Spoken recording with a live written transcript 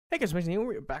Hey guys,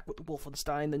 we're back with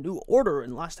Wolfenstein, the New Order,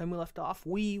 and last time we left off,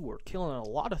 we were killing a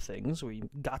lot of things. We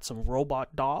got some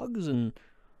robot dogs and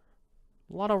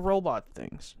a lot of robot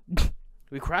things.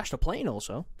 We crashed a plane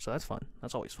also, so that's fun.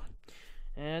 That's always fun.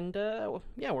 And,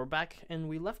 yeah, we're back, and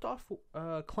we left off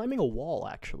climbing a wall,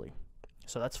 actually.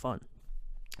 So that's fun.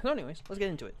 So anyways, let's get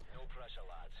into it. No pressure,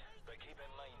 lads, but keep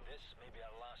in mind this may be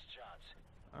our last chance.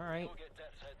 Alright.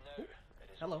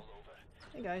 Hello.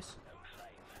 Hey guys.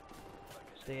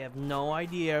 They have no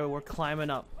idea we're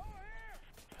climbing up.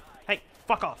 Hey,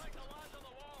 fuck off.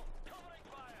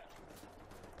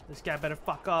 This guy better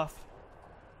fuck off.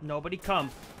 Nobody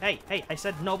come. Hey, I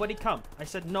said nobody come. I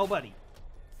said nobody.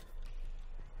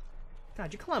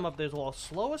 God, you climb up this wall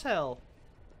slow as hell.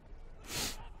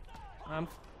 Oh.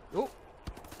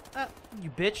 You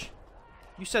bitch.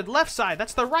 You said left side.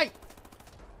 That's the right.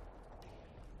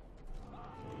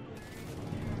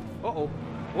 Uh-oh.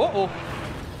 Uh-oh.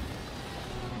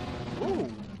 Ooh.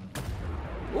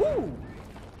 Ooh.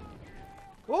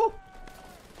 Ooh.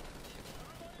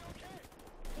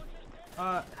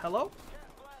 Hello?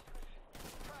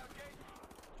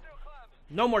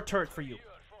 No more turret for you.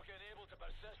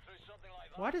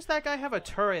 Why does that guy have a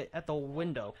turret at the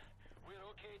window?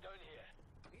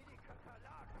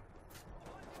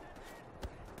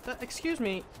 Excuse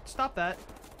me. Stop that.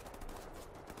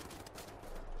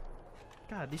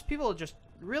 God, these people are just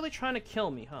really trying to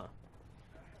kill me, huh?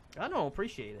 I don't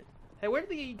appreciate it. Hey, where did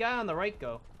the guy on the right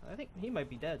go? I think he might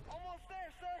be dead. Almost there,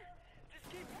 sir. Just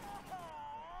keep...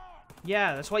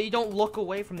 Yeah, that's why you don't look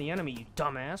away from the enemy, you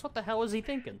dumbass. What the hell is he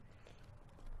thinking?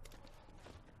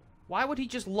 Why would he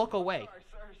just look away? Sorry,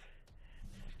 sirs.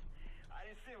 I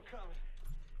didn't see him coming.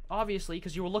 Obviously,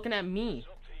 because you were looking at me,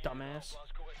 dumbass.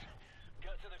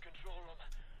 Get to the control room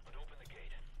and open the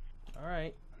gate.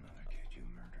 Alright. Another kid you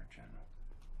murdered, General.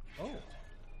 Oh.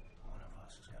 One of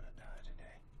us is gonna die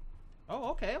today.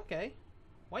 Oh, okay, okay.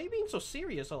 Why are you being so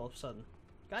serious all of a sudden?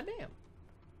 Goddamn.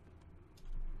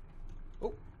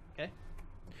 Oh, okay.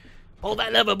 Pull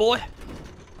that lever, boy.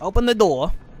 Open the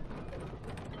door.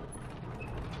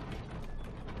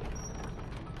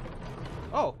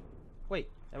 Oh, wait.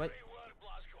 Am I...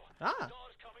 Ah.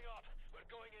 Doors coming up. We're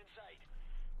going inside.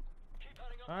 Keep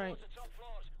heading up All right. towards the top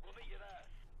floors. We'll meet you there.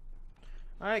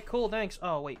 Alright, cool, thanks.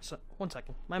 Oh, wait, so, 1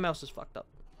 second. My mouse is fucked up.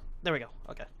 There we go,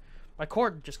 okay. My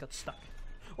cord just got stuck.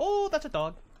 Oh, that's a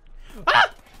dog.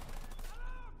 Ah!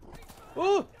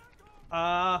 Ooh!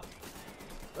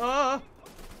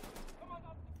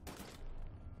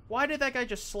 Why did that guy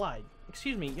just slide?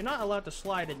 Excuse me, you're not allowed to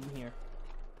slide in here.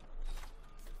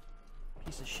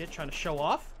 Piece of shit, trying to show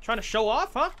off? Trying to show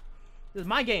off, huh? This is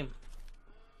my game.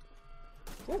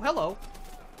 Oh, hello.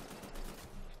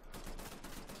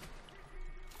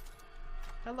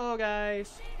 Hello,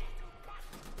 guys.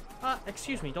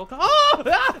 Excuse me, don't go. Oh!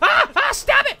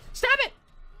 Stab it! Stab it!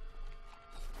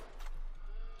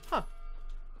 Huh.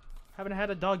 Haven't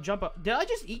had a dog jump up. Did I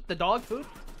just eat the dog food?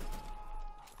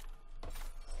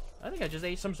 I think I just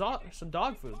ate some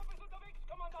dog food.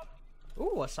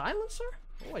 Ooh, a silencer?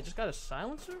 Oh, I just got a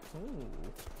silencer? Ooh.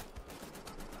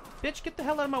 Bitch, get the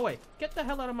hell out of my way. Get the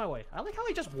hell out of my way. I like how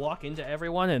I just walk into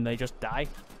everyone and they just die.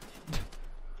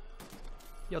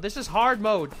 Yo, this is hard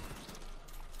mode.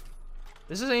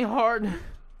 This ain't hard.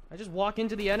 I just walk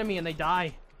into the enemy and they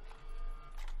die.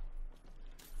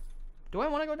 Do I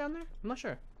want to go down there? I'm not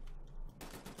sure.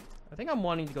 I think I'm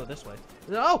wanting to go this way.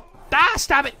 Oh! Ah!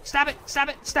 Stab it! Stab it! Stab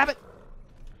it! Stab it!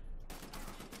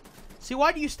 See,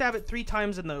 why do you stab it 3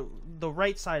 times in the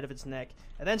right side of its neck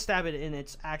and then stab it in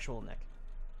its actual neck?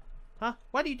 Huh?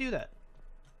 Why do you do that?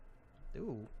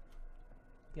 Ooh.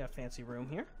 You got a fancy room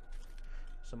here.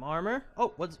 Some armor.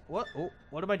 Oh, what? Oh,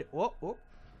 what am I doing? Oh, oh.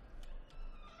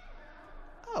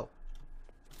 Oh.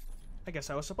 I guess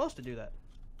I was supposed to do that.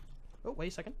 Oh, wait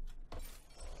a second.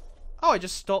 Oh, I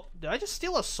just stole... Did I just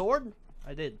steal a sword?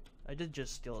 I did. I did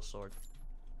just steal a sword.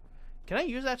 Can I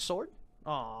use that sword?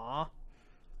 Aww. I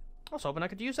was hoping I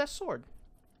could use that sword.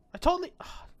 I totally...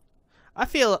 I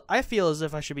feel as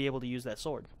if I should be able to use that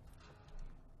sword.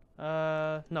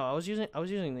 No, I was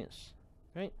using this.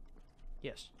 Right?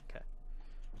 Yes. Okay.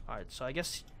 Alright, so I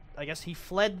guess he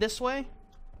fled this way.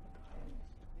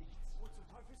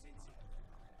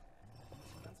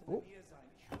 Ooh.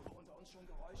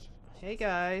 Hey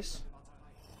guys.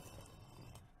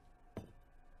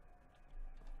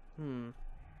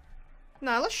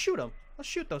 Nah, let's shoot them. Let's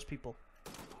shoot those people.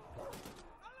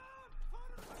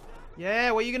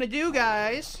 Yeah, what are you gonna do,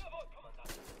 guys?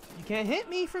 You can't hit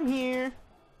me from here.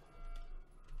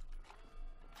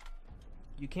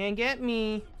 You can't get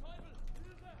me.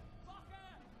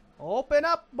 Open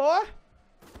up, boy.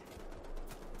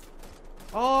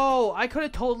 Oh, I could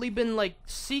have totally been like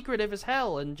secretive as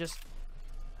hell and just.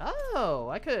 Oh,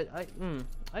 I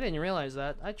didn't realize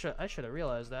that. I should have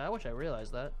realized that. I wish I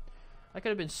realized that. I could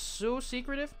have been so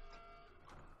secretive.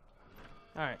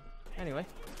 All right. Anyway,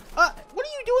 what are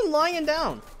you doing lying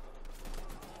down?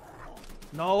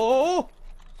 No.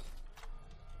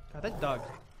 God, that dog.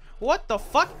 What the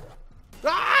fuck?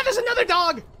 Ah, there's another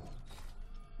dog.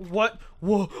 What?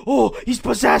 Whoa! Oh, he's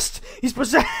possessed. He's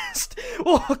possessed.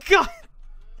 Oh God.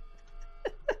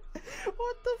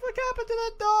 What the fuck happened to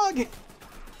that dog?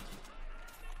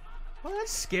 Well, that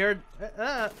scared.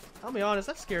 I'll be honest,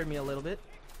 that scared me a little bit.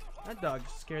 That dog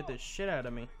scared the shit out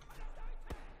of me.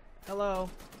 Hello.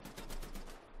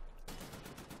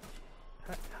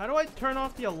 How do I turn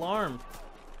off the alarm?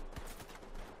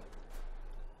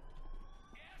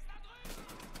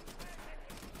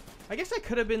 I guess I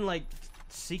could have been like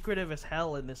secretive as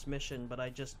hell in this mission, but I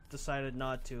just decided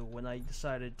not to when I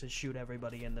decided to shoot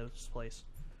everybody in this place.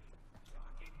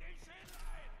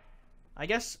 I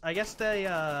guess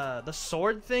the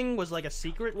sword thing was like a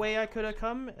secret way I could have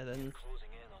come, and then.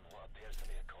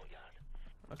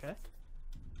 Okay.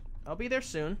 I'll be there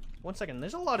soon. 1 second.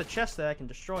 There's a lot of chests that I can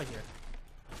destroy here.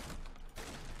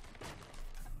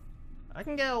 I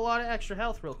can get a lot of extra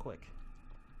health real quick.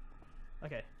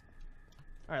 Okay.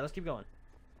 Alright, let's keep going.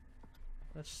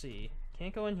 Let's see.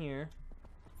 Can't go in here.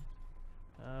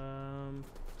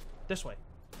 This way.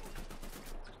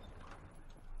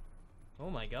 Oh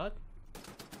my God.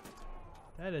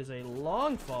 That is a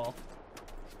long fall.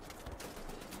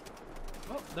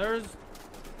 Oh, there's...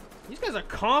 These guys are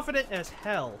confident as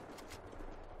hell.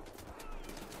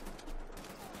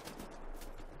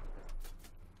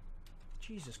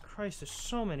 Jesus Christ, there's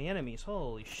so many enemies.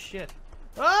 Holy shit.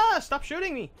 Ah! Stop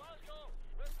shooting me!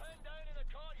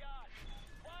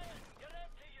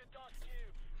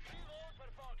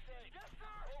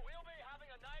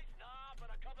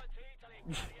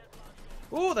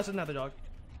 Ooh, that's another dog.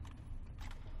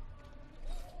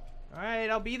 Alright,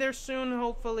 I'll be there soon,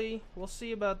 hopefully. We'll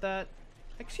see about that.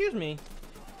 Excuse me.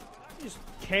 You just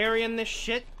carrying this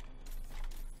shit?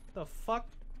 The fuck?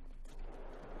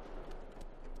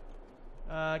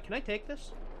 Can I take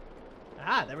this?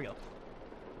 Ah, there we go.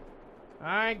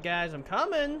 Alright, guys, I'm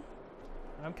coming.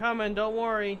 I'm coming, don't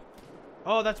worry.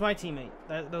 Oh, that's my teammate.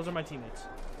 Those are my teammates.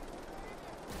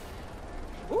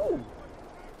 Ooh!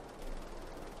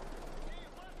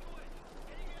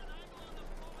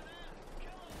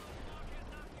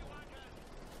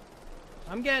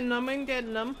 I'm getting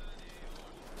them.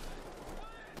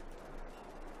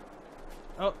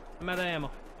 Oh, I'm out of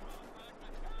ammo.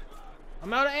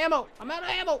 I'm out of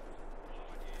ammo!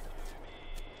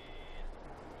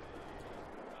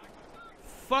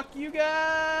 Fuck you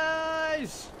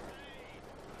guys!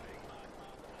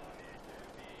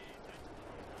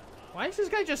 Why is this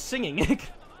guy just singing?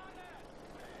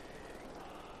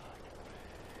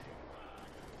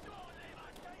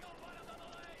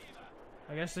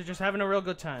 I guess they're just having a real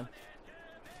good time.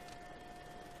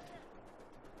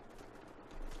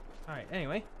 Alright,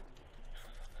 anyway.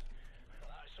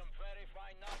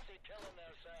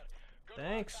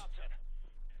 Thanks.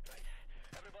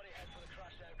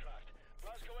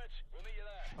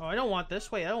 Oh, I don't want this.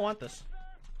 Wait, I don't want this.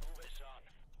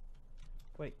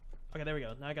 Wait. Okay, there we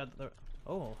go. Now I got the...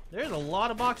 Oh, there's a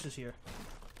lot of boxes here.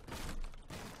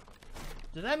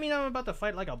 Does that mean I'm about to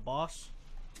fight like a boss?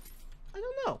 I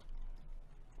don't know.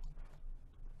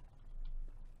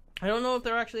 I don't know if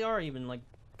there actually are even like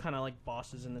kind of like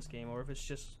bosses in this game, or if it's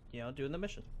just, you know, doing the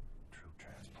mission. Troop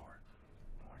transport.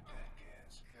 More dead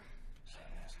kids. Seen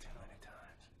this too many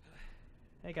times.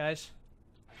 Hey guys,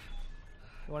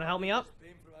 you want to help me up?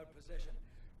 Beam from our possession.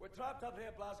 We're trapped up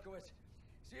here, Blazkowicz.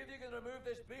 See if you can remove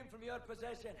this beam from your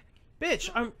possession.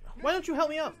 Bitch, why don't you help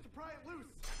me up?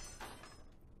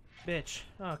 Bitch.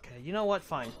 Okay, you know what?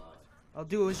 Fine. I'll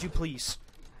do as you please.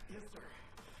 Yes, sir.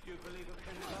 You believe it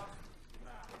can be lost?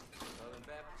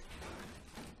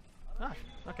 Ah,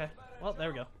 okay. Well, there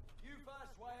we go. You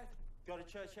fast, Wyatt. Go to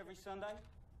church every Sunday?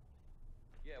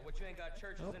 Yeah, what, you ain't got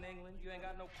churches in England? You ain't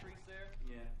got no priests there?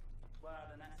 Yeah. Well,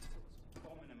 the Nazis are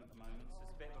bombing them at the moment, so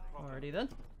it's a bit of a problem. Alrighty then.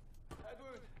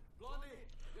 Edward, Blondie,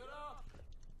 you're up.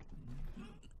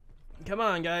 Come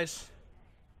on, guys.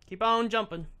 Keep on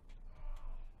jumping.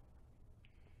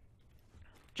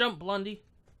 Jump, Blondie.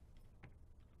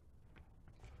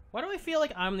 Why do I feel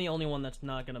like I'm the only one that's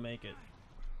not gonna make it?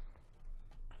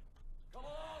 Come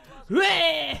on,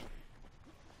 Wah!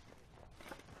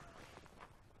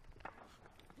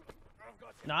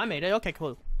 No, I made it. Okay,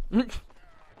 cool.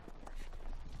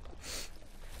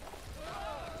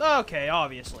 Okay,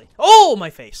 obviously. Oh, my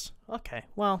face. Okay,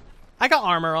 well, I got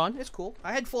armor on. It's cool.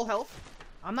 I had full health.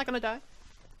 I'm not gonna die.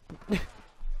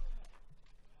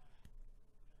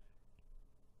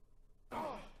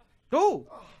 Go!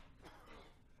 Oh,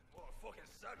 fucking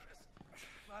circus.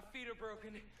 My feet are broken.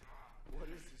 What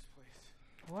is this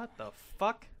place? What the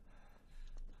fuck?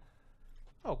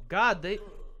 Oh god, is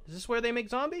this where they make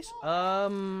zombies?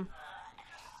 All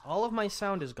of my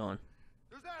sound is gone.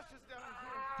 There's ashes down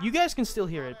here. You guys can still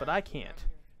hear it, but I can't.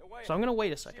 Wait. So I'm gonna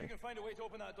wait a See if you second. can find a way to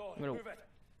open that door. I'm gonna- Move it.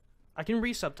 I can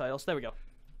re-subtitles. There we go.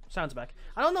 Sound's back.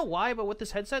 I don't know why, but with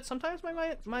this headset, sometimes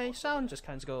my sound just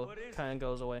kind of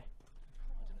goes away.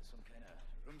 Imagine it's some kind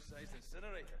of room-sized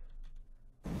incinerator.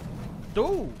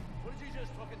 Dude! What did you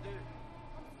just fucking do?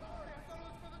 I'm sorry, I thought it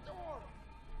was for the door.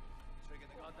 Trigger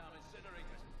the goddamn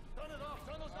incinerators. Turn it off,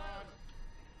 turn those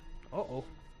on. Uh-oh.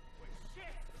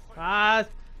 Ah!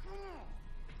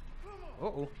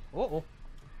 Uh-oh. Uh-oh.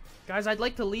 Guys, I'd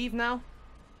like to leave now.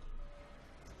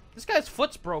 This guy's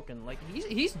foot's broken. Like,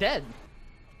 he's dead.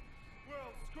 Well,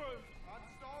 screw. I'm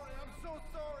sorry, I'm so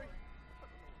sorry. I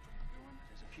don't know what you're doing.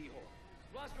 There's a keyhole.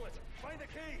 Blaskowitz, find the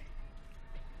key.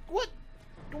 What?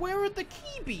 Where would the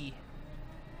key be?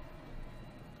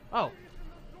 Oh.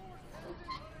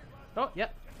 Oh, yeah.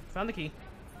 Found the key.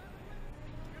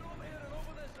 Get over here and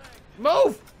open this thing.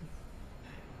 Move!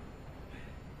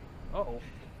 Uh-oh.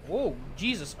 Oh,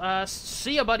 Jesus.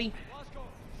 See ya, buddy. Blasko,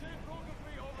 save broken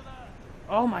feet over there.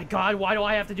 Oh my god, why do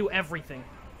I have to do everything?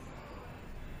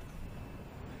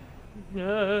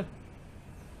 Go.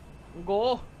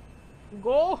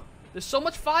 Go. There's so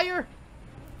much fire.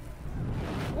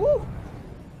 Woo.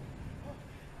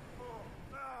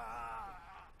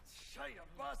 Shite, you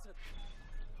bastard.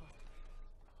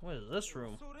 What is this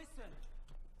room? So listen,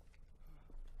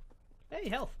 Hey,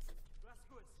 health.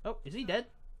 Blaskowitz, Oh, is he dead?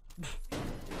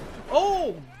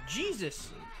 Oh, Jesus.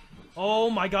 Oh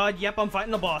my god, yep, I'm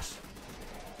fighting the boss.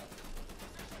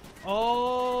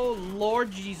 Oh,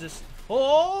 Lord Jesus.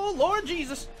 Oh, Lord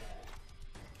Jesus.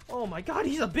 Oh my god,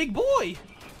 he's a big boy.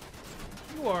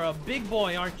 You are a big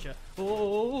boy, aren't you?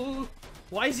 Oh,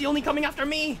 why is he only coming after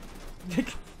me?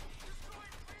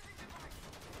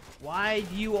 Why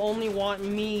do you only want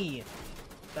me?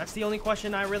 That's the only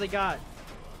question I really got.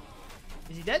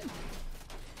 Is he dead?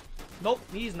 Nope,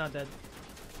 he's not dead.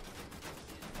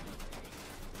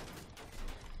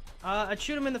 I'd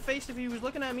shoot him in the face if he was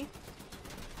looking at me.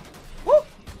 Woo!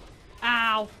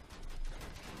 Ow!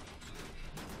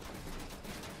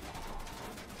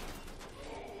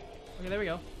 Okay, there we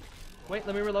go. Wait,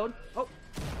 let me reload. Oh!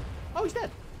 Oh, he's dead!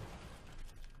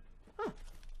 Huh.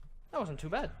 That wasn't too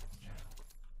bad.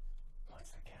 What's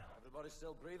the count? Everybody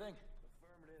still breathing?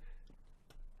 Affirmative.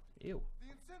 Ew. The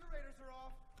incinerators are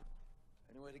off.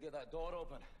 Any way to get that door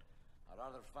open? I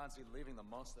rather fancy leaving the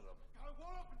monster room. I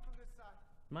won't open from this side.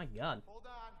 My god. Hold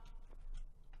on.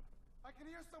 I can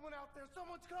hear someone out there.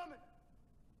 Someone's coming.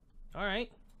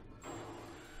 Alright.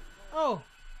 Oh!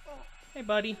 Hey,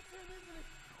 buddy. That's him, isn't it?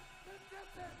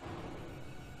 That's it.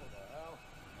 What the hell?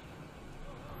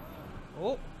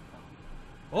 Oh!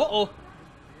 Uh-oh!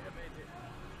 Yeah, matey.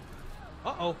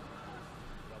 Uh-oh!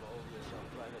 Grab a hold of yourself,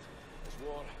 Private. It's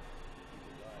war.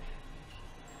 You die.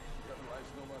 You got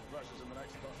life's no more precious in the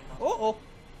next dozen months. Uh-oh!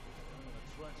 I'm in a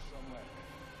trench somewhere.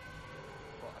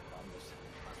 Fuck, I'm just.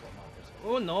 That's what matters.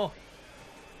 Oh, no.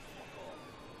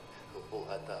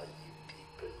 What are you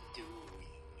people doing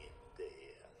in there?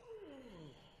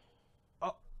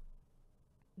 Oh.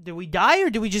 Did we die or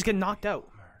did we just get knocked out?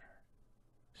 Murder.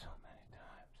 So many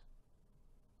times.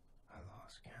 I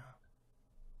lost count.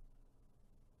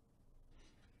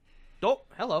 Oh,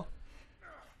 hello.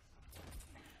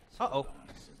 Uh-oh.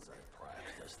 Since I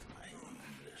practiced my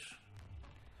English.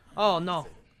 Oh, no.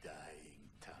 Dying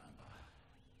tongue.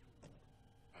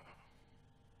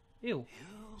 Ew.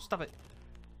 Stop it.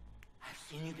 I've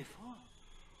seen you before.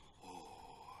 Oh,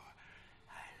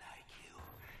 I like you.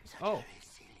 Such Oh. a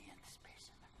resilient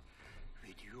specimen.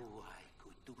 With you, I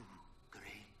could do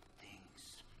great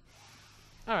things.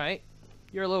 Alright.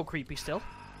 You're a little creepy still.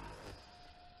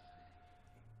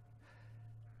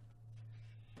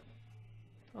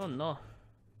 Oh, no.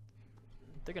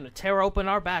 They're gonna tear open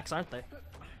our backs, aren't they?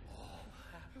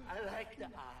 I like the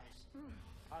eyes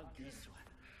on this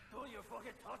one. Don't you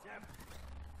fucking touch him!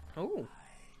 Oh.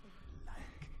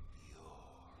 Like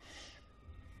yours.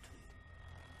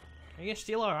 Are you gonna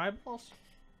steal our eyeballs?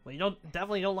 Well, you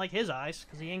definitely don't like his eyes,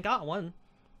 because he ain't got one.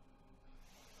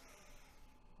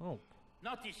 Oh.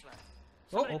 Not this one.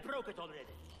 Uh-oh. Somebody broke it already.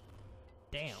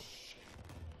 Damn.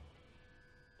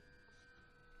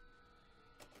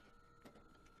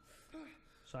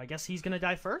 So I guess he's gonna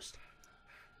die first?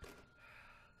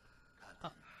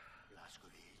 Captain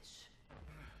Blaskowitz.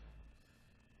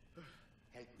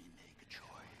 Help me make a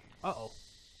choice. Uh-oh.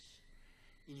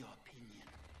 your opinion,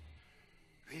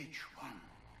 which one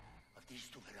of these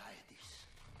two varieties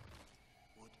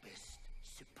would best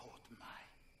support my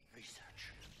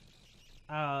research?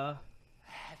 I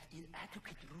have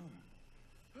inadequate room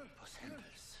for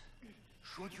samples.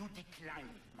 Should you decline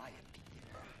my opinion,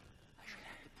 I shall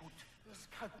have to put a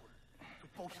scalpel to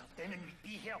both of them and we'll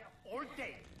be here all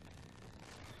day.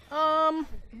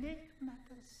 Make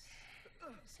matters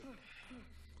simple.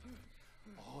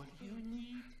 All you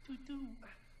need to do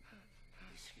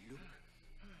is look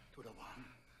to the one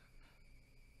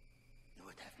you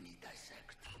would have me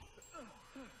dissect.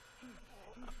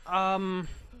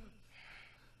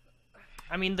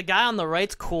 I mean, the guy on the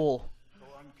right's cool. Go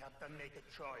on, Captain, make a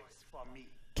choice for me.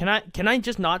 Can I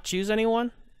just not choose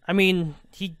anyone? I mean,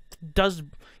 he's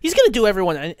gonna do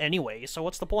everyone anyway, so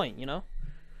what's the point, you know?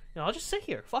 I'll just sit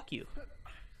here. Fuck you.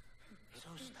 So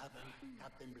stubborn,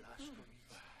 Captain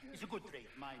Blazkowicz. It's a good trait,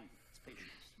 mine is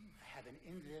patience. I have an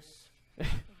endless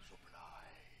supply.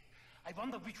 I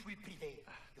wonder which will prevail,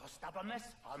 your stubbornness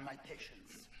or my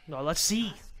patience. No, let's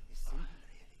see. It's simple,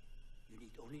 really. You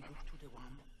need only look to the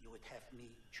one you would have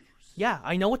me choose. Yeah,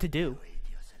 I know what to do. Wait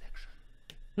your selection.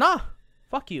 Nah,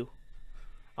 fuck you.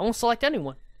 I won't select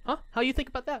anyone. Huh? How you think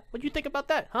about that? What do you think about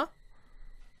that, huh?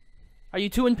 Are you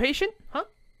too impatient, huh?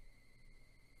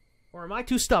 Or am I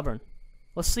too stubborn?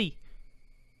 Let's see.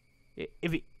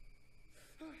 If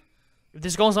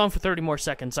this goes on for 30 more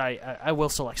seconds, I will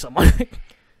select someone.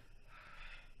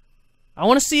 I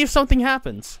want to see if something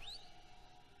happens.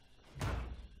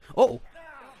 Oh.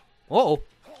 Oh.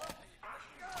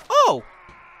 Oh.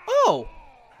 Oh.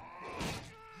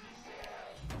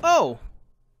 Oh.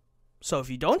 So if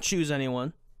you don't choose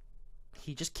anyone,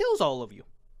 he just kills all of you.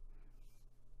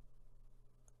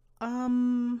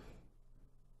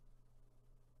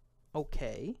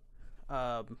 Okay.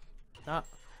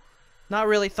 Not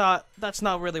really thought. That's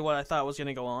not really what I thought was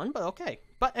gonna go on, but okay.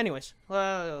 But anyways,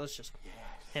 let's just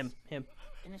him. An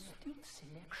astute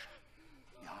selection.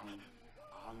 Young,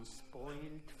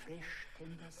 unspoiled, fresh,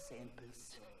 tender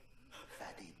samples.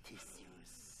 Fatty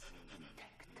tissues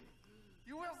intact.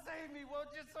 You will save me, won't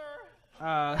you, sir?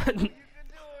 You can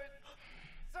do it.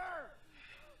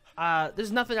 Sir!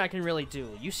 There's nothing I can really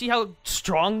do. You see how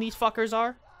strong these fuckers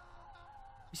are?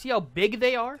 You see how big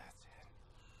they are? That's it.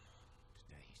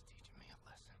 Today he's teaching me a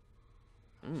lesson.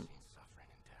 I've seen suffering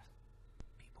and death.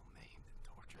 People maimed and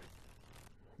tortured.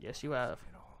 Yes, you have.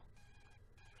 It all.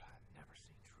 But I've never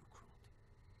seen true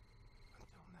cruelty.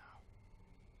 Until now.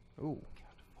 Ooh.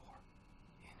 Count to 4.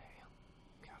 Inhale.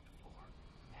 Count to 4.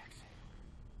 Exhale.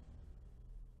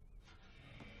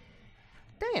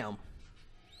 Damn.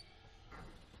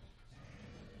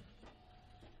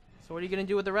 So what are you gonna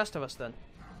do with the rest of us then?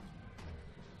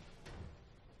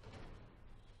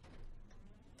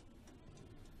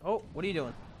 Oh, what are you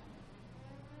doing?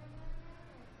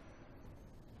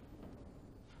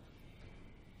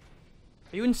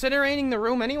 Are you incinerating the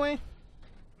room anyway?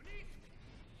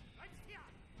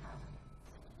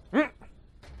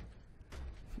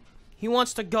 He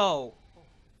wants to go.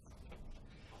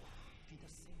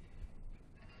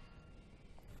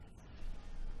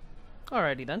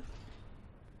 Alrighty then.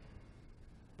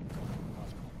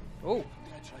 Oh. I'm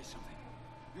gonna try something.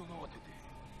 You'll know what to do.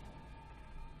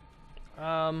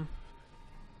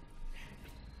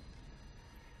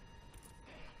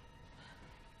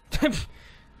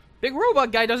 Big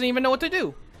robot guy doesn't even know what to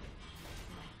do.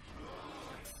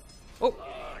 Oh,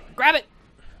 grab it.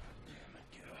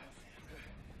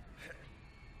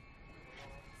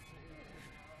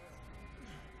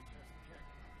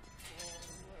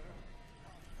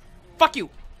 Fuck you.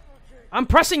 I'm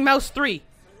pressing mouse 3.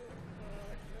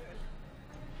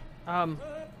 Oh,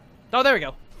 there we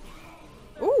go.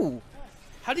 Ooh.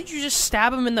 How did you just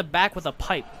stab him in the back with a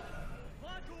pipe? We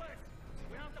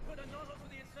have to put the nozzle for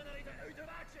the incinerator out of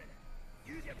action.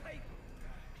 Use your pipe.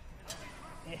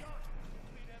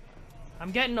 I'm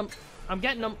getting him. I'm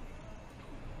getting him.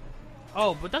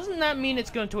 Oh, but doesn't that mean it's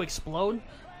going to explode?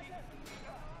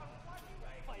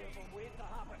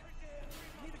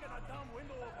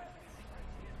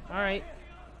 Alright.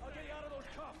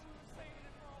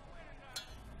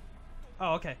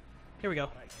 Oh, okay. Here we go.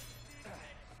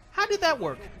 How did that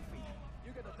work?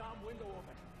 You get the damn window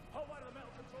open. Hot wire the metal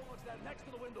control box there next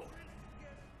to the window.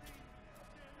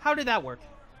 How did that work?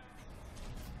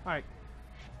 Alright.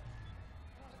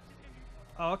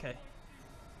 Oh, okay.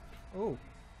 Ooh.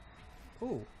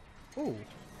 Ooh. Ooh.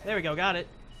 There we go, got it.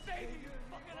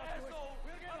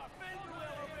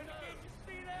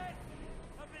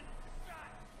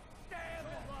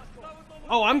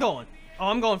 Oh, I'm going. Oh,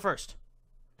 I'm going first.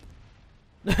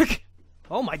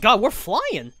 Oh my god, we're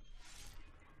flying.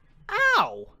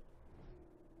 Ow.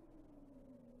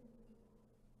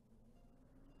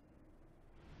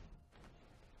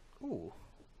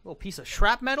 Little piece of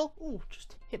shrapnel. Ooh,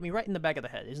 just hit me right in the back of the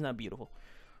head. Isn't that beautiful?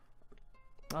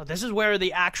 Oh, this is where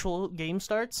the actual game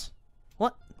starts?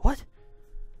 What? What?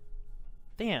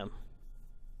 Damn.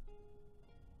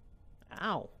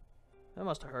 Ow. That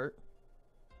must have hurt.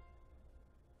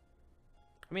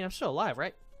 I mean, I'm still alive,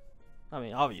 right? I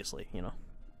mean, obviously, you know.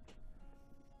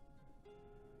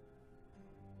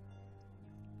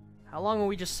 How long are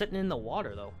we just sitting in the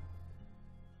water, though?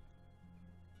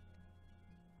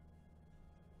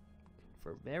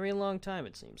 For a very long time,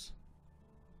 it seems.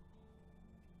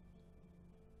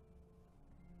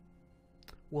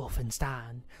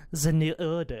 Wolfenstein, the New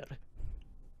Order.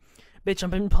 Bitch, I've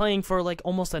been playing for like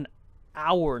almost an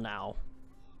hour now.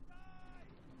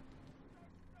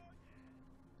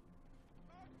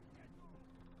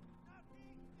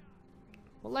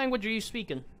 What language are you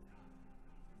speaking?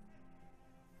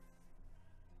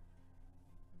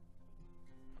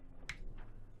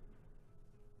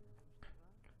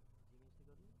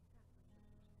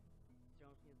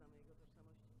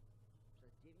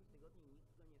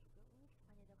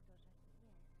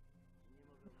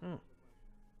 Hmm.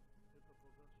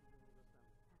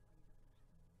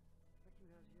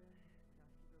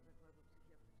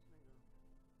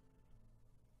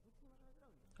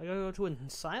 I gotta go to an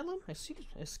asylum?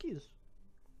 Excuse.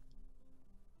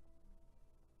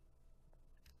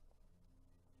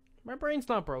 My brain's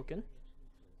not broken.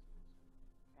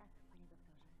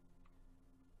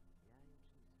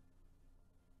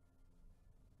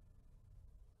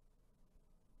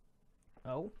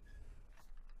 Oh.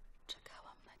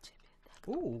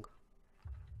 Ooh.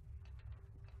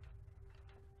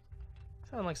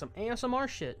 Sound like some ASMR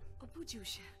shit. Obudził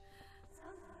się.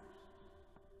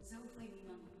 Zaufaj mi,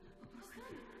 mamo. Po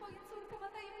prostu moja córka ma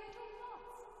tajemniczą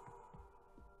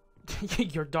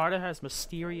moc. Your daughter has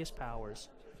mysterious powers.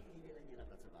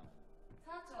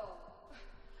 Tato.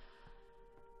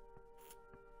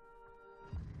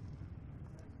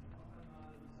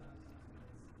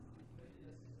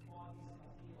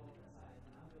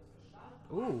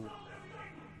 Ooh.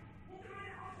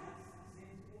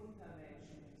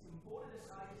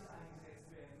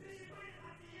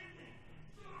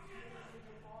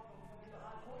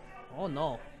 Oh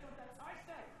no.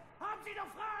 Haben Sie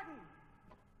noch Fragen?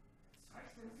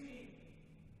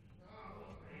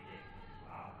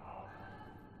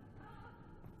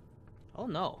 Oh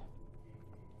no.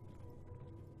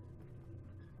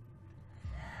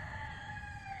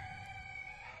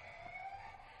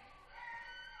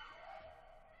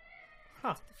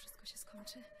 Huh. Gdy wszystko się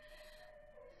skończy,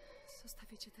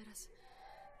 zostawię cię teraz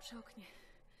przy oknie,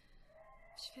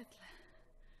 w świetle.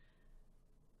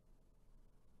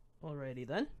 Alrighty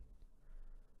then.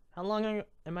 How long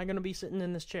am I gonna be sitting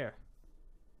in this chair?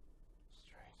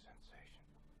 Strange sensation.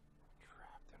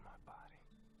 Trapped in my body.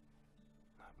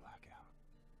 I black out.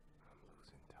 I'm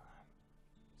losing time.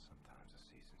 Sometimes the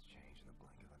seasons change in the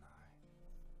blink of an eye.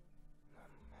 I'm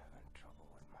having trouble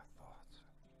with my thoughts.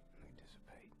 They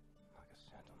dissipate like a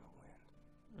scent on the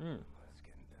wind. But it's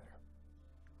getting better.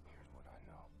 Here's what I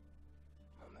know.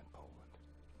 I'm in Poland.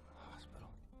 A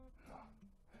hospital. No,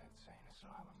 an insane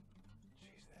asylum.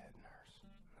 She's the head nurse.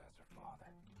 That's her father.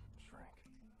 Shrink.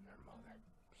 And her mother.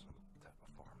 Some type of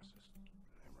pharmacist.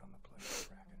 They run the place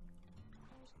racket.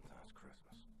 Sometimes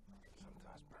Christmas.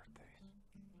 Sometimes birthdays.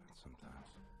 And sometimes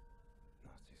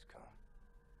Nazis come.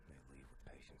 They leave with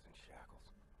patients in shackles.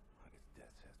 Like it's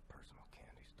Death's Head's personal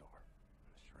candy store.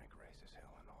 The shrink raises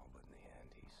hell and all, but in the end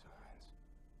he signs.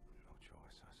 No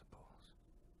choice, I suppose.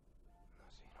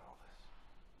 I've seen all this.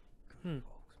 Good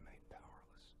folks made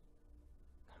powerless.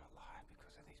 I'm alive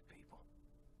because of these people.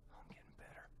 I'm getting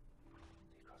better.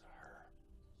 Because of her.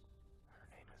 Her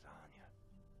name is Anya.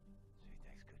 She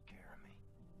takes good care of me.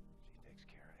 She takes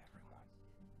care of everyone.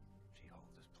 She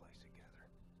holds this place together.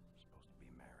 Supposed to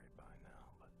be married by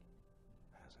now, but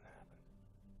hasn't happened.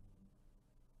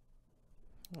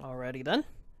 Alrighty then.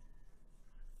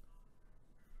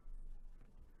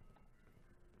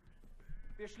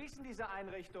 Wir schließen diese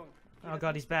Einrichtung. Oh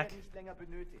God, he's back. Nicht länger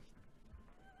benötigt.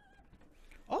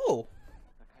 Oh.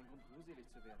 Da kein Grund, gruselig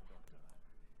zu werden, Doktor.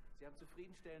 Sie haben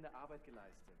zufriedenstellende Arbeit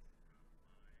geleistet.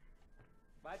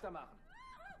 Weitermachen.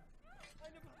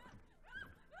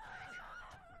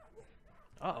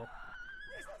 Uh-oh.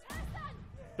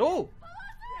 Oh!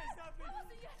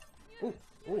 Oh!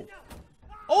 Oh!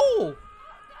 Oh!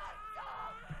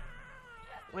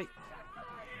 Wait.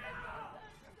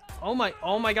 Oh my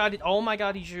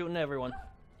god, he's shooting everyone.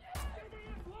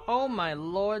 Oh my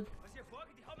lord. Was hier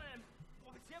vorgeht, die haben einen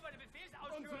Offizier bei der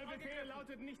Befehlsausführung Unser Befehl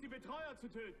lautet nicht, die Betreuer zu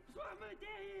töten. Was will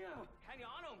der hier? Keine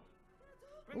Ahnung.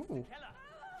 Bring's Ooh. in den Keller.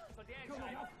 Soll der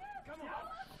entscheiden.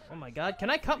 Oh my god, can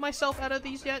I cut myself out of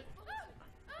these yet?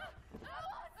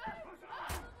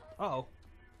 Uh-oh.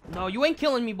 No, you ain't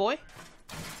killing me, boy.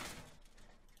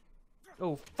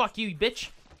 Oh, fuck you, bitch.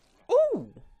 Ooh!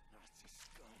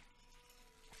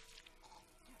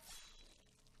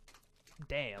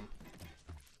 Damn.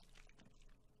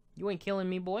 You ain't killing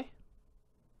me, boy.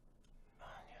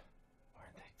 Anya,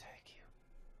 where'd they take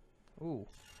you? Ooh.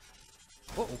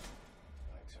 Uh-oh.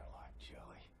 Legs are like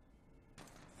jelly.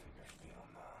 Fingers feel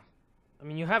numb. I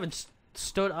mean, you haven't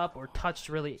stood up or touched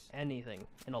really anything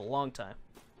in a long time.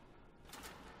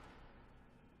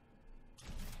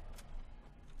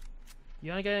 You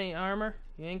wanna get any armor?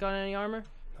 You ain't got any armor?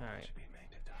 Alright. Should be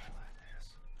made to die like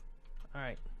this.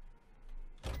 Alright.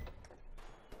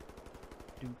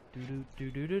 Do do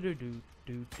do do do do do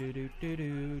do do do do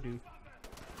do do.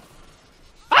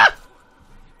 Ah!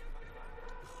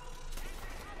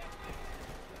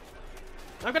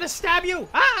 I'm gonna stab you!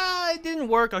 Ah! It didn't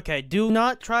work. Okay, do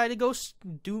not try to go.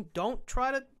 Don't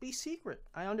try to be secret.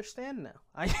 I understand now.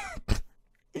 I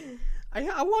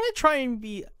want to try and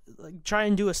be try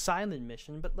and do a silent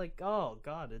mission, but like, oh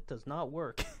god, it does not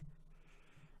work.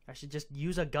 I should just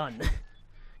use a gun.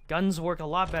 Guns work a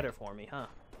lot better for me, huh?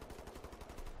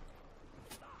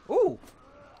 Ooh,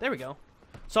 there we go.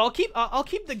 So I'll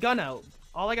keep the gun out.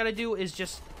 All I gotta do is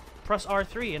just press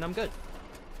R3 and I'm good.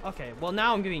 Okay, well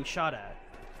now I'm getting shot at.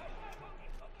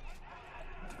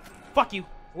 Fuck you.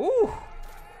 Ooh.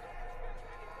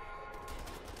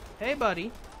 Hey,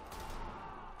 buddy.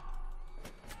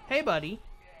 Hey, buddy.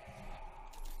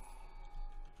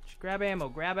 Just grab ammo.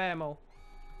 Grab ammo.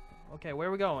 Okay, where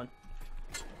are we going?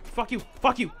 Fuck you.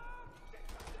 Fuck you.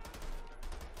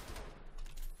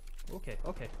 Okay,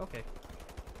 okay, okay.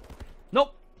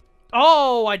 Nope.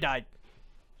 Oh, I died.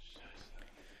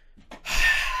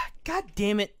 God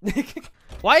damn it.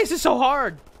 Why is this so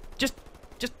hard?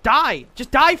 Just die. Just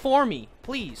die for me,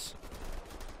 please.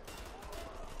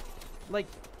 Like...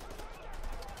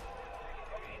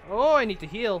 Oh, I need to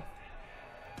heal.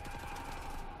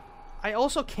 I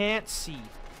also can't see.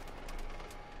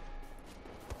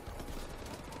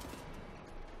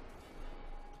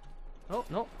 Oh,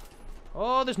 no.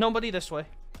 Oh, there's nobody this way.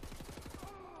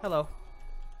 Hello.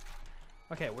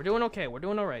 Okay, we're doing okay. We're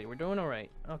doing alright. We're doing alright.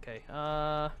 Okay,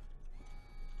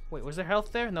 wait, was there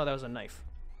health there? No, that was a knife.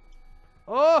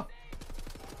 Oh!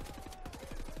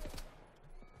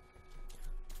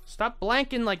 Stop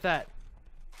blanking like that.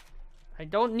 I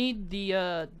don't need the,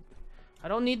 I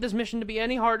don't need this mission to be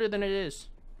any harder than it is.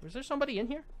 Was there somebody in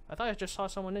here? I thought I just saw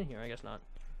someone in here. I guess not.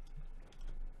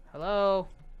 Hello?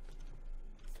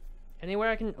 Anywhere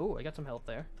I can... Oh, I got some health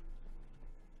there.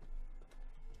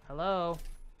 Hello?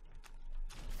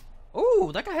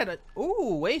 Ooh, that guy had a...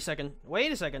 Ooh, wait a second.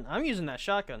 Wait a second. I'm using that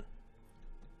shotgun.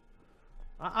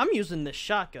 I'm using this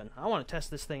shotgun. I want to test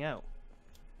this thing out.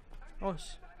 Oh.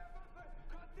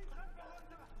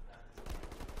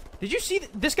 Did you see...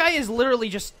 This guy is literally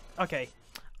just... Okay.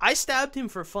 I stabbed him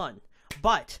for fun.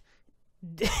 But...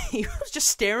 he was just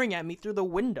staring at me through the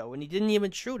window. And he didn't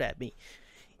even shoot at me.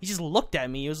 He just looked at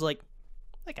me. He was like...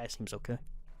 That guy seems okay.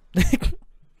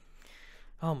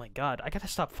 Oh my god. I gotta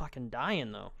stop fucking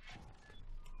dying, though.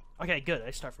 Okay, good. I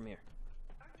start from here.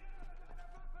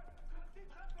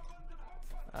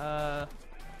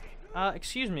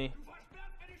 Excuse me.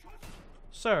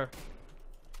 Sir.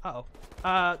 Uh-oh.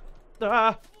 That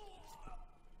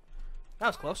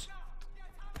was close.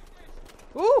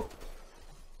 Ooh!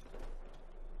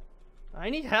 I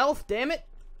need health, damn it!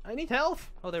 I need health!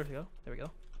 Oh, there we go. There we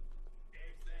go.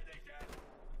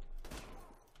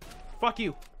 Fuck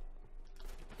you!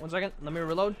 1 second, let me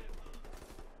reload.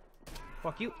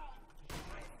 Fuck you.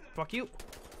 Fuck you.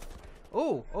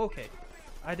 Oh, okay.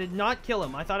 I did not kill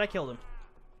him. I thought I killed him.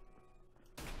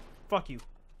 Fuck you.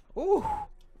 Ooh.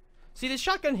 See, this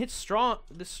shotgun hits strong.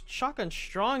 This shotgun's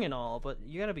strong and all, but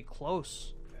you gotta be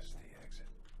close.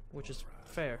 Which is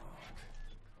fair.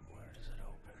 Where does it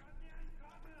open?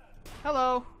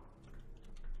 Hello.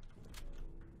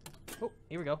 Oh,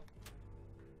 here we go.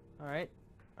 Alright.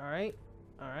 Alright.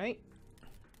 Alright.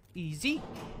 Easy.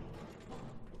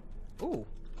 Ooh.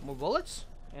 More bullets.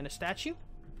 And a statue.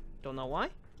 Don't know why.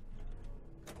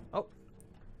 Oh.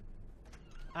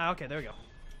 Ah, okay, there we go.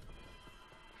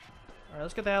 Alright,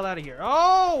 let's get the hell out of here.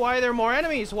 Oh, why are there more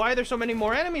enemies? Why are there so many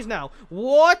more enemies now?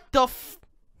 What the f...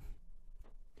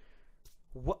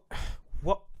 What?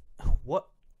 What? What?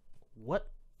 What?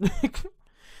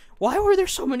 Why were there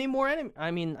so many more enemies?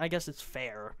 I mean, I guess it's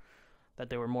fair that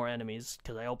there were more enemies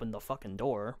because I opened the fucking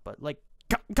door, but like,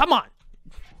 come on!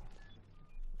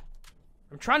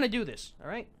 I'm trying to do this,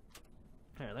 alright?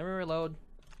 Alright, let me reload.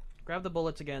 Grab the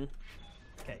bullets again.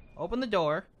 Okay, open the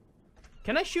door.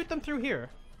 Can I shoot them through here?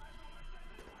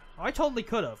 Oh, I totally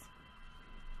could have.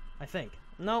 I think.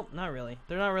 No, not really.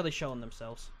 They're not really showing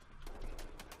themselves.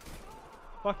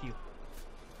 Fuck you.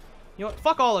 You know what?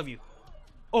 Fuck all of you.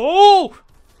 Oh!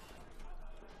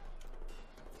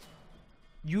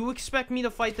 You expect me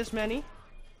to fight this many?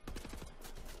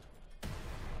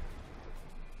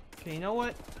 Okay, you know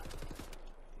what?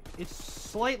 It's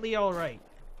slightly alright.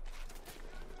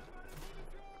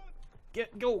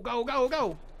 Go, go, go,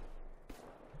 go!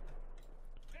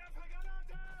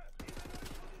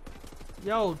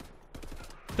 Yo,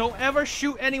 don't ever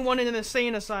shoot anyone in an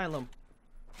insane asylum.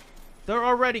 They're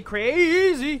already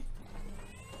crazy.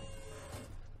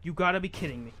 You gotta be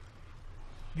kidding me.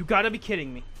 You gotta be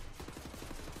kidding me.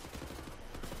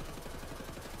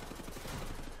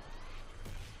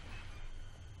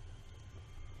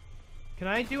 Can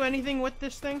I do anything with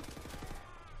this thing?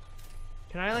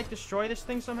 Can I, like, destroy this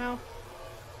thing somehow?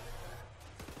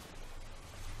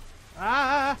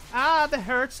 Ah, that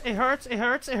hurts. It hurts, it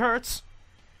hurts, it hurts.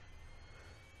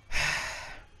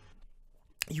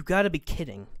 You gotta be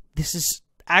kidding. This is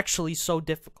actually so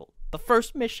difficult. The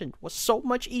first mission was so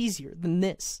much easier than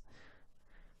this.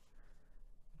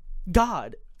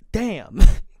 God damn.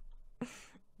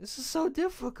 This is so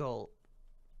difficult.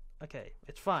 Okay,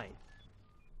 it's fine.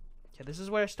 Okay, this is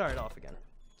where I started off again.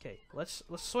 Okay, let's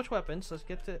switch weapons. Let's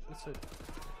get to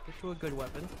a good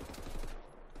weapon.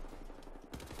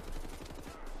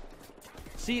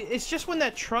 See, it's just when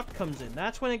that truck comes in,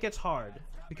 that's when it gets hard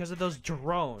because of those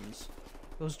drones.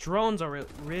 Those drones are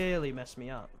really mess me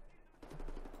up.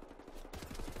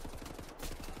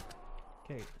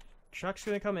 Okay, truck's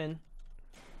gonna come in.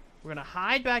 We're gonna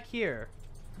hide back here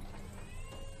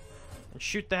and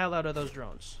shoot the hell out of those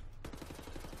drones.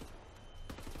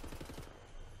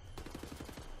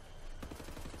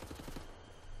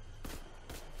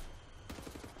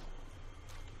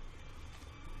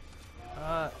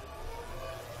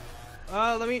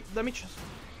 Let me just...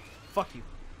 Fuck you.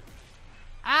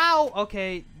 Ow!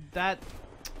 Okay, that...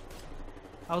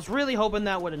 I was really hoping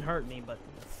that wouldn't hurt me, but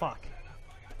fuck.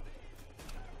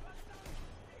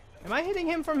 Am I hitting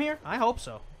him from here? I hope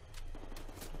so.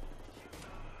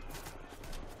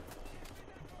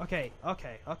 Okay.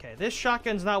 This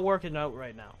shotgun's not working out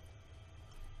right now.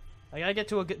 I gotta get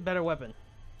to a better weapon.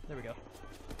 There we go.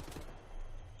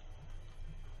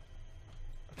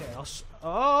 Okay,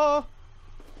 oh!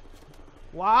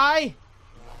 Why?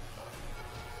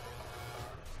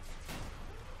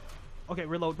 Okay,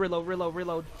 reload.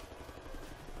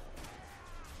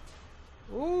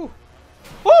 Ooh!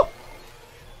 Woo!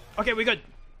 Okay, we good.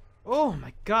 Oh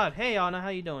my god. Hey, Anna, how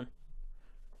you doing?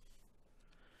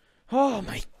 Oh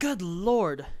my good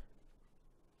lord.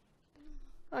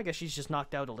 I guess she's just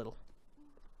knocked out a little.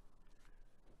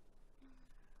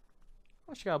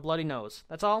 Oh, she got a bloody nose.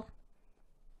 That's all?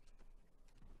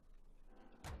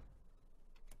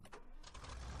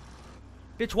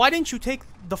 Bitch, why didn't you take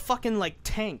the fucking, like,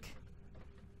 tank?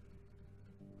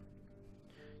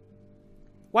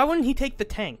 Why wouldn't he take the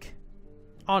tank?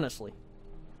 Honestly.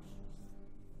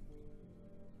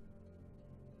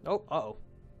 Oh, uh-oh.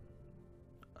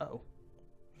 Uh-oh.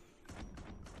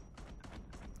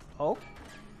 Oh.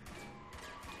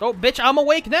 Oh, bitch, I'm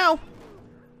awake now!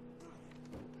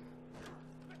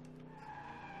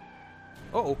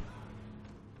 Uh-oh.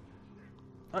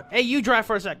 Hey, you drive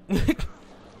for a sec.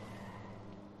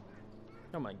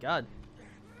 Oh my god.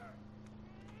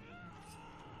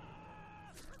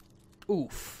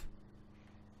 Oof.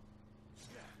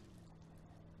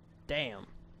 Damn.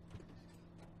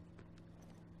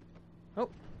 Oh,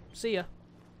 see ya.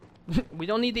 We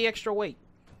don't need the extra weight.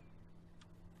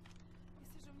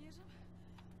 Jesteś żołnierzem?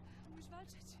 Umiesz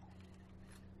walczyć?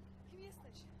 Kim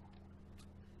jesteś?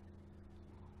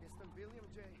 Jestem William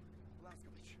J.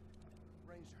 Blaskowicz,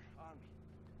 Ranger, Army,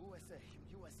 USA.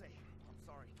 I'm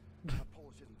sorry, my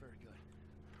Polish isn't very good.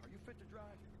 Are you fit to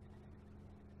drive?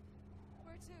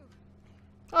 Where to?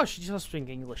 Oh, she just speaks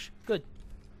English. Good.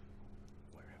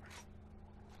 Wherever.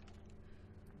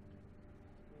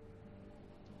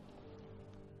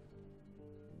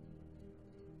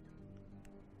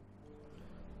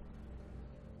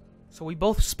 So we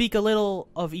both speak a little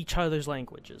of each other's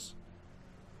languages.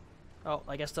 Oh,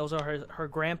 I guess those are her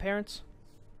grandparents?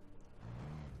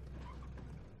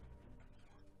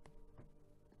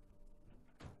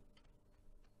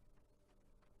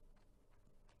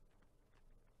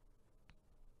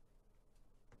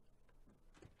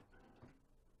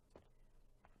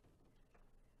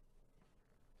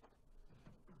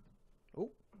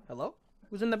 Oh, hello?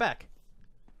 Who's in the back?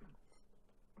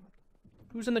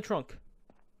 Who's in the trunk?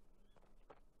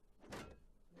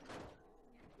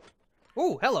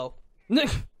 Oh, hello.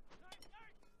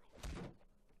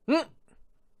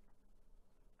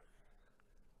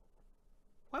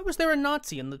 Why was there a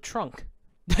Nazi in the trunk?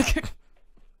 And they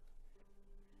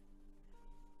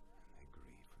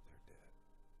grieve for their dead.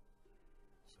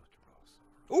 Such raw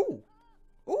sorrow. Ooh!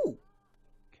 Ooh!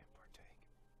 Can't partake.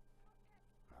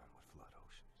 None would flood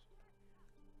oceans.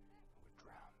 Would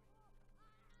drown me.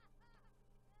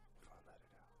 If I let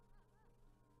it out.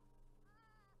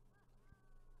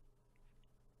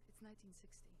 It's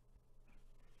 1960.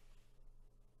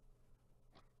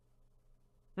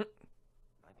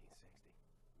 1960.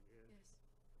 Yes.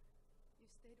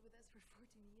 You've stayed with us for 14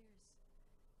 years.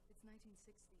 It's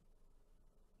 1960.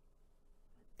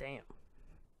 Damn.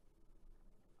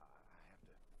 I have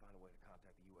to find a way to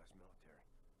contact the U.S. military.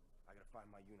 I gotta find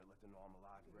my unit, let them know I'm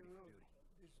alive and ready for duty.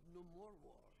 There's no more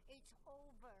war. It's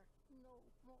over. No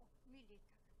more military.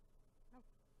 No.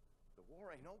 The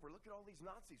war ain't over. Look at all these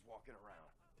Nazis walking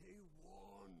around. They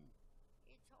won.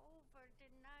 It's over. The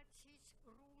Nazis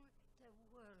rule the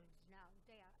world now.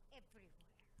 They are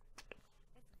everywhere.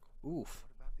 Oof.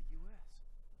 What about the U.S.?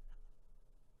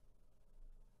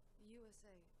 The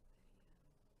USA.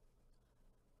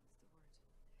 What's the word?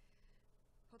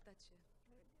 Poddacie.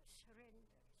 Surrender.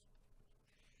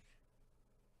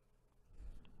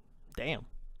 Damn.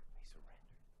 They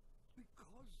surrendered.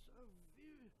 Because of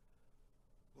you.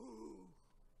 Who?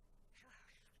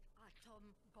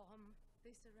 Atom bomb.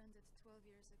 They surrendered 12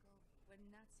 years ago when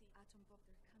Nazi atom bombed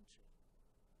their country.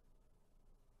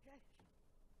 Yes.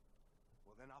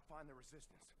 Well, then I'll find the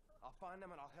resistance. I'll find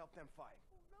them and I'll help them fight.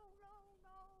 No, no,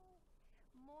 no.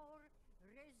 More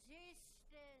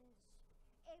resistance.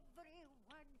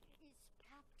 Everyone is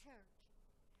captured.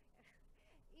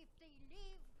 If they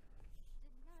leave,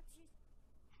 the Nazis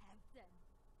have them.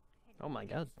 And Oh my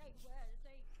God. Say where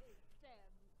they keep them.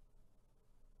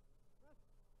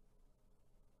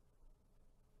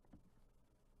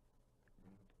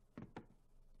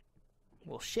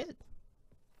 Well, shit.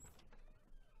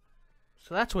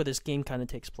 So that's where this game kind of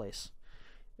takes place.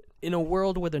 In a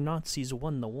world where the Nazis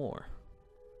won the war.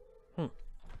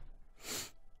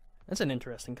 That's an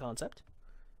interesting concept.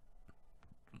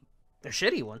 A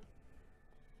shitty one.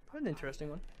 But an interesting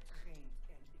one.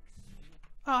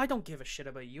 Oh, I don't give a shit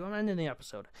about you. I'm ending the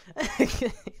episode.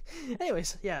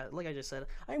 Anyways, yeah, like I just said,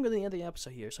 I'm going to end the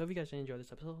episode here. So if you guys enjoyed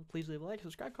this episode, please leave a like,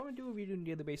 subscribe, comment, do a video on a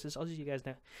daily basis. I'll see you guys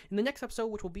in the next episode,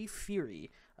 which will be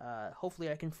Fury. Hopefully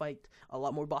I can fight a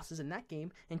lot more bosses in that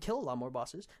game and kill a lot more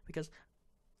bosses because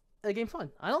the game's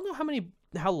fun. I don't know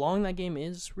how long that game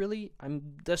is, really.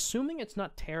 I'm assuming it's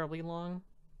not terribly long,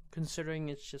 considering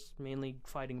it's just mainly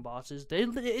fighting bosses.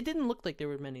 It didn't look like there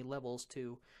were many levels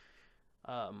to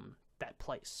that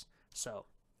place. So,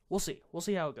 we'll see. We'll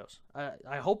see how it goes.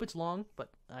 I hope it's long, but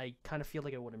I kind of feel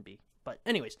like it wouldn't be. But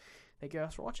anyways, thank you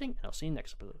guys for watching, and I'll see you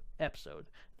next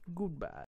episode. Goodbye.